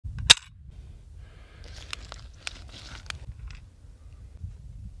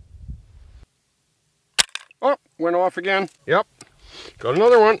went off again. Yep, got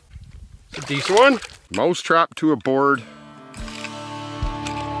another one. It's a decent one. Mouse trap to a board.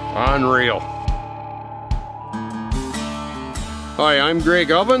 Unreal. Hi, I'm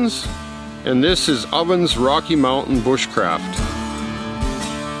Greg Ovens, and this is Ovens Rocky Mountain Bushcraft.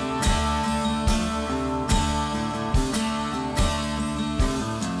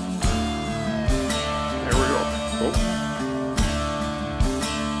 There we go.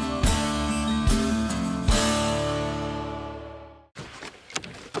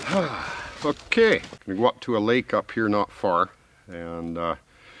 Oh. Okay, I'm gonna go up to a lake up here not far, and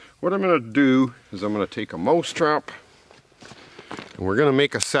what I'm gonna do is I'm gonna take a mouse trap and we're gonna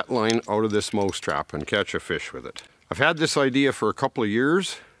make a set line out of this mouse trap and catch a fish with it. I've had this idea for a couple of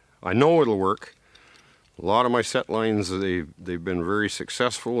years. I know it'll work. A lot of my set lines, they've been very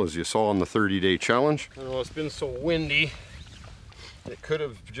successful, as you saw on the 30-day challenge. I know it's been so windy, it could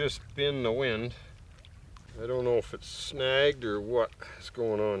have just been the wind. I don't know if it's snagged or what is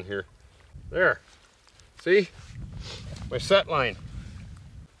going on here. There, see, my set line.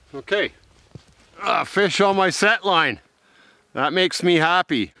 Okay, fish on my set line. That makes me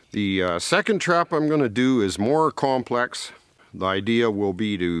happy. The second trap I'm gonna do is more complex. The idea will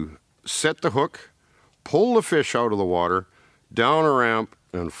be to set the hook, pull the fish out of the water, down a ramp,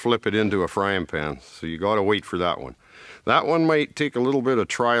 and flip it into a frying pan. So you gotta wait for that one. That one might take a little bit of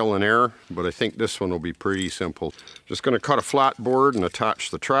trial and error, but I think this one will be pretty simple. Just gonna cut a flat board and attach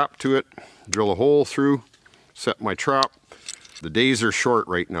the trap to it, drill a hole through, set my trap. The days are short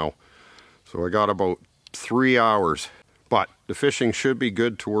right now, so I got about 3 hours, but the fishing should be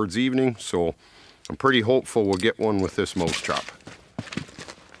good towards evening, so I'm pretty hopeful we'll get one with this mouse trap.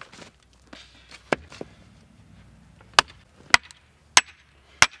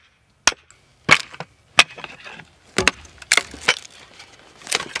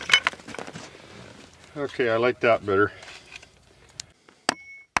 Okay, I like that better.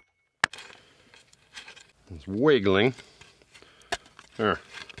 It's wiggling. There.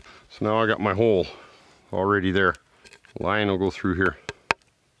 So now I got my hole already there. Line will go through here.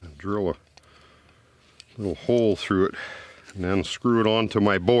 Drill a little hole through it and then screw it onto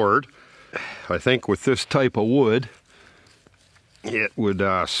my board. I think with this type of wood, it would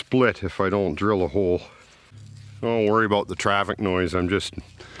split if I don't drill a hole. Don't worry about the traffic noise. I'm just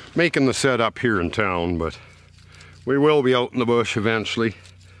making the setup here in town, but we will be out in the bush eventually.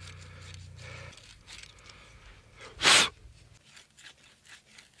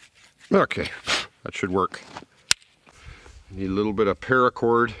 Okay, that should work. Need a little bit of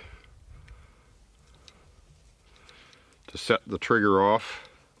paracord to set the trigger off.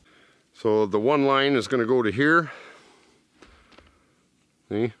 So the one line is going to go to here.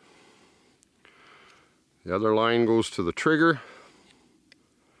 See? The other line goes to the trigger.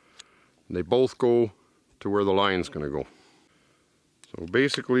 They both go to where the line's going to go. So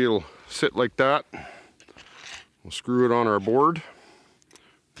basically it'll sit like that. We'll screw it on our board.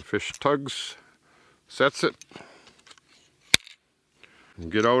 The fish tugs, sets it. We'll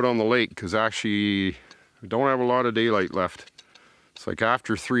get out on the lake because actually we don't have a lot of daylight left. It's like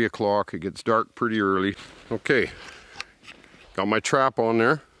after 3 o'clock, it gets dark pretty early. Okay, got my trap on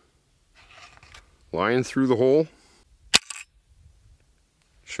there. Line through the hole.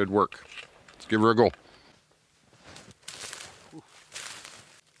 Should work. Let's give her a go.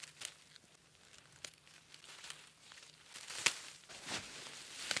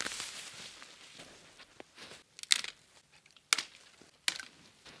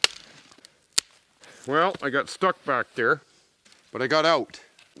 Well, I got stuck back there, but I got out.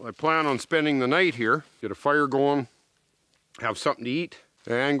 I plan on spending the night here, get a fire going, have something to eat,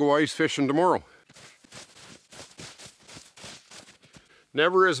 and go ice fishing tomorrow.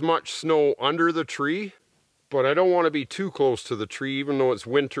 Never as much snow under the tree, but I don't want to be too close to the tree, even though it's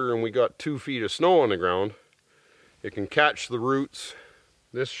winter and we got 2 feet of snow on the ground. It can catch the roots.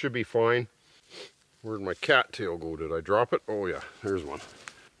 This should be fine. Where'd my cattail go? Did I drop it? Oh yeah, there's one.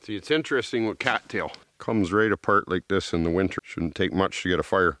 See, it's interesting with cattail. Comes right apart like this in the winter. Shouldn't take much to get a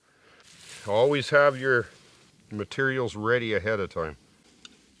fire. Always have your materials ready ahead of time.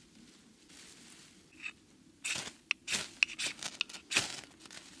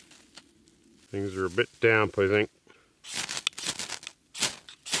 Things are a bit damp, I think.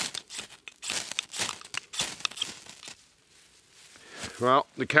 Well,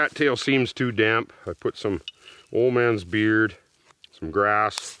 the cattail seems too damp. I put some old man's beard, some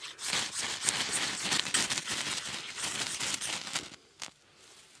grass.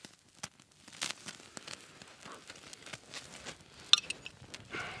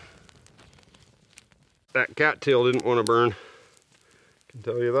 That cattail didn't want to burn, I can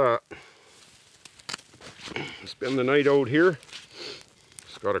tell you that. spend the night out here.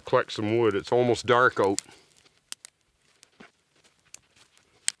 Just got to collect some wood. It's almost dark out.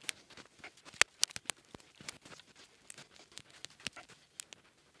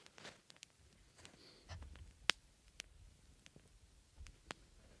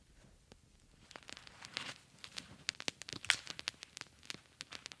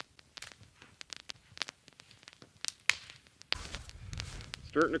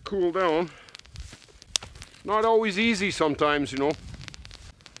 Starting to cool down. Not always easy sometimes, you know.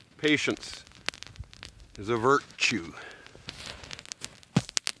 Patience is a virtue.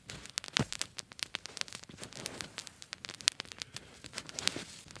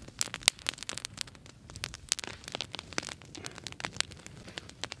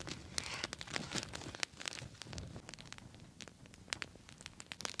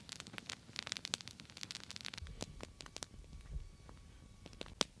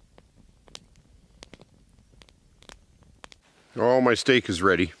 Oh, my steak is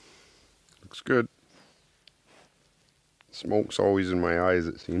ready. Looks good. Smoke's always in my eyes,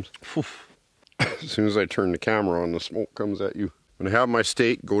 it seems. As soon as I turn the camera on, the smoke comes at you. I'm gonna have my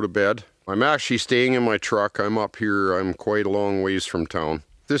steak, go to bed. I'm actually staying in my truck. I'm up here, I'm quite a long ways from town.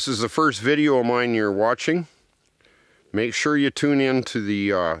 If this is the first video of mine you're watching, make sure you tune in to the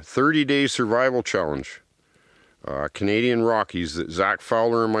 30-day survival challenge. Canadian Rockies that Zach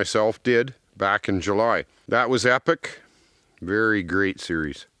Fowler and myself did back in July. That was epic. Very great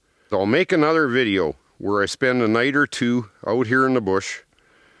series. So I'll make another video where I spend a night or two out here in the bush,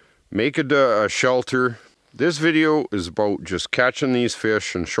 make a shelter. This video is about just catching these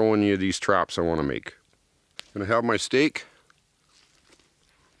fish and showing you these traps I want to make. I'm gonna have my steak,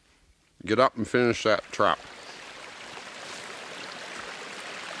 get up and finish that trap.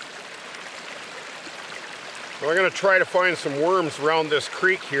 So I'm gonna try to find some worms around this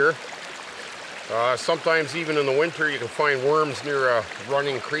creek here. Sometimes even in the winter you can find worms near a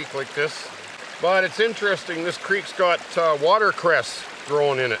running creek like this. But it's interesting, this creek's got watercress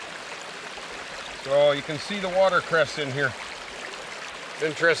growing in it. So you can see the watercress in here. It's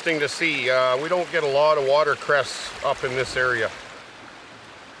interesting to see. We don't get a lot of watercress up in this area.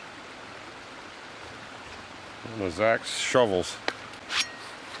 One of Zach's shovels.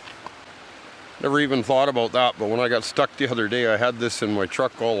 Never even thought about that, but when I got stuck the other day I had this in my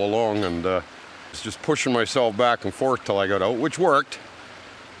truck all along and was just pushing myself back and forth till I got out, which worked,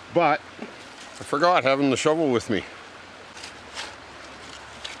 but I forgot having the shovel with me.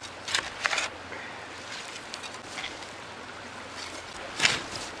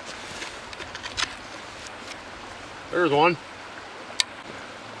 There's one.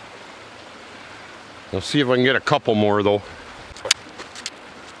 I'll see if I can get a couple more though.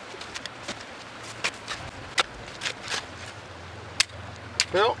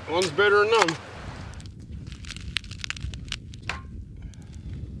 Well, one's better than none.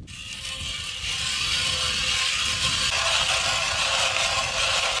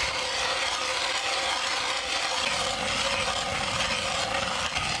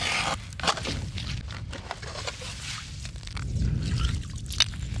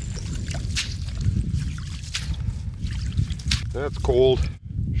 That's cold.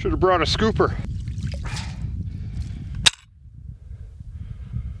 Should have brought a scooper.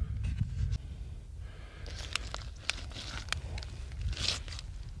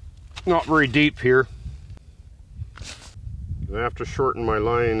 Not very deep here. I have to shorten my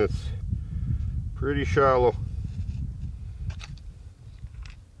line. It's pretty shallow.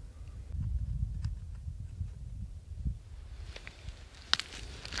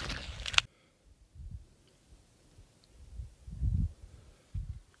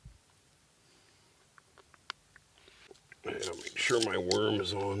 Yeah, make sure my worm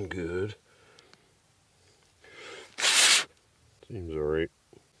is on good. Seems alright.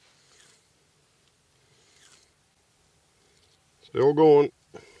 Still going.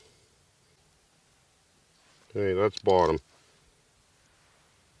 Okay, that's bottom.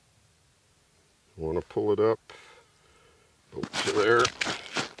 I want to pull it up. Go to there.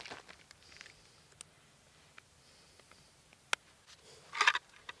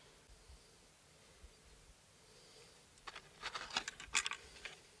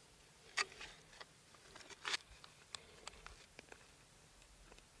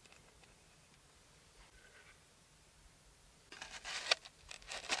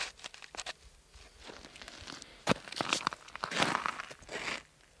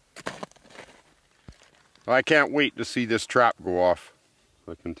 I can't wait to see this trap go off.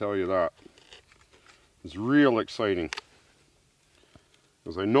 I can tell you that. It's real exciting.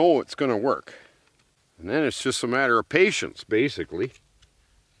 Because I know it's going to work. And then it's just a matter of patience, basically.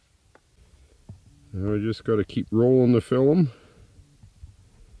 Now I just got to keep rolling the film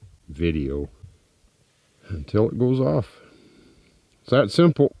video until it goes off. It's that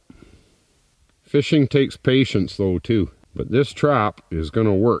simple. Fishing takes patience though too, but this trap is going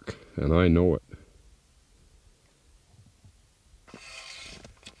to work, and I know it.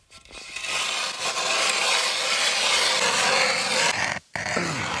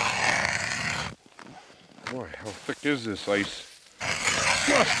 Boy, how thick is this ice?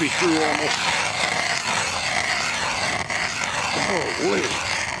 Must be through almost. Holy.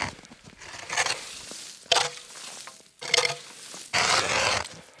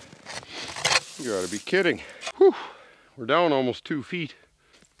 You gotta be kidding. Whew. We're down almost 2 feet.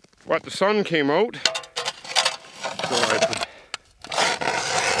 But the sun came out, so I could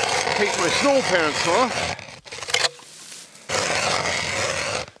take my snow pants off.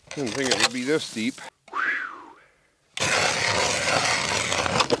 Didn't think it would be this deep.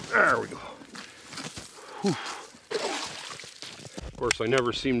 There we go. Whew. Of course, I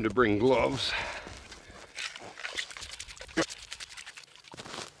never seem to bring gloves.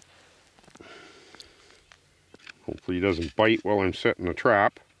 Hopefully he doesn't bite while I'm setting the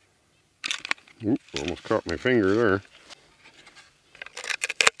trap. Oop, almost caught my finger there.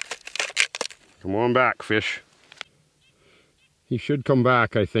 Come on back, fish. He should come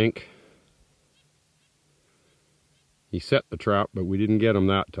back, I think. He set the trap, but we didn't get him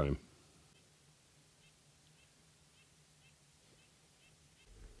that time.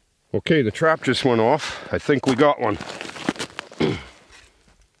 Okay, the trap just went off. I think we got one.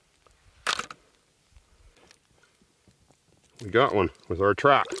 We got one with our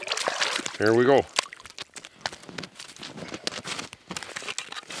trap. There we go.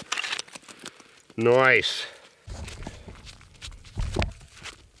 Nice.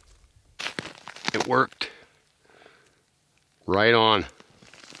 It worked. Right on.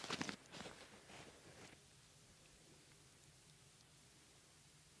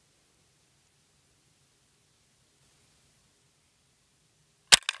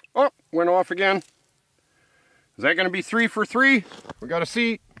 Oh, went off again. Is that going to be 3 for 3? We got to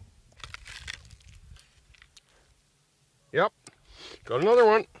see. Yep, got another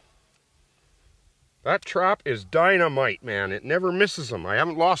one. That trap is dynamite, man. It never misses them. I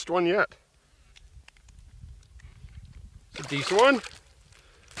haven't lost one yet. It's a decent one.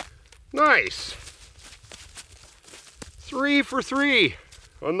 Nice. 3 for 3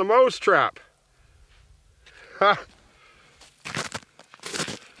 on the mouse trap. Ha!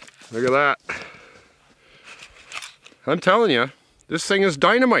 Look at that. I'm telling you, this thing is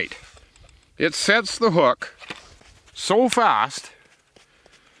dynamite. It sets the hook so fast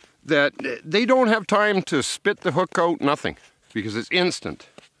that they don't have time to spit the hook out, nothing, because it's instant.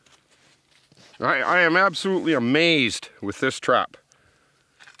 I am absolutely amazed with this trap.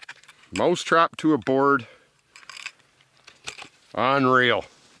 Mouse trap to a board. Unreal.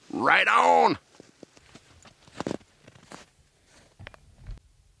 Right on!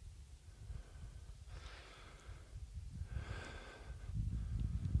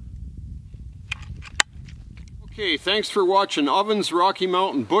 Okay, thanks for watching Oven's Rocky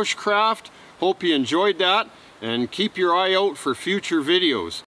Mountain Bushcraft. Hope you enjoyed that, and keep your eye out for future videos.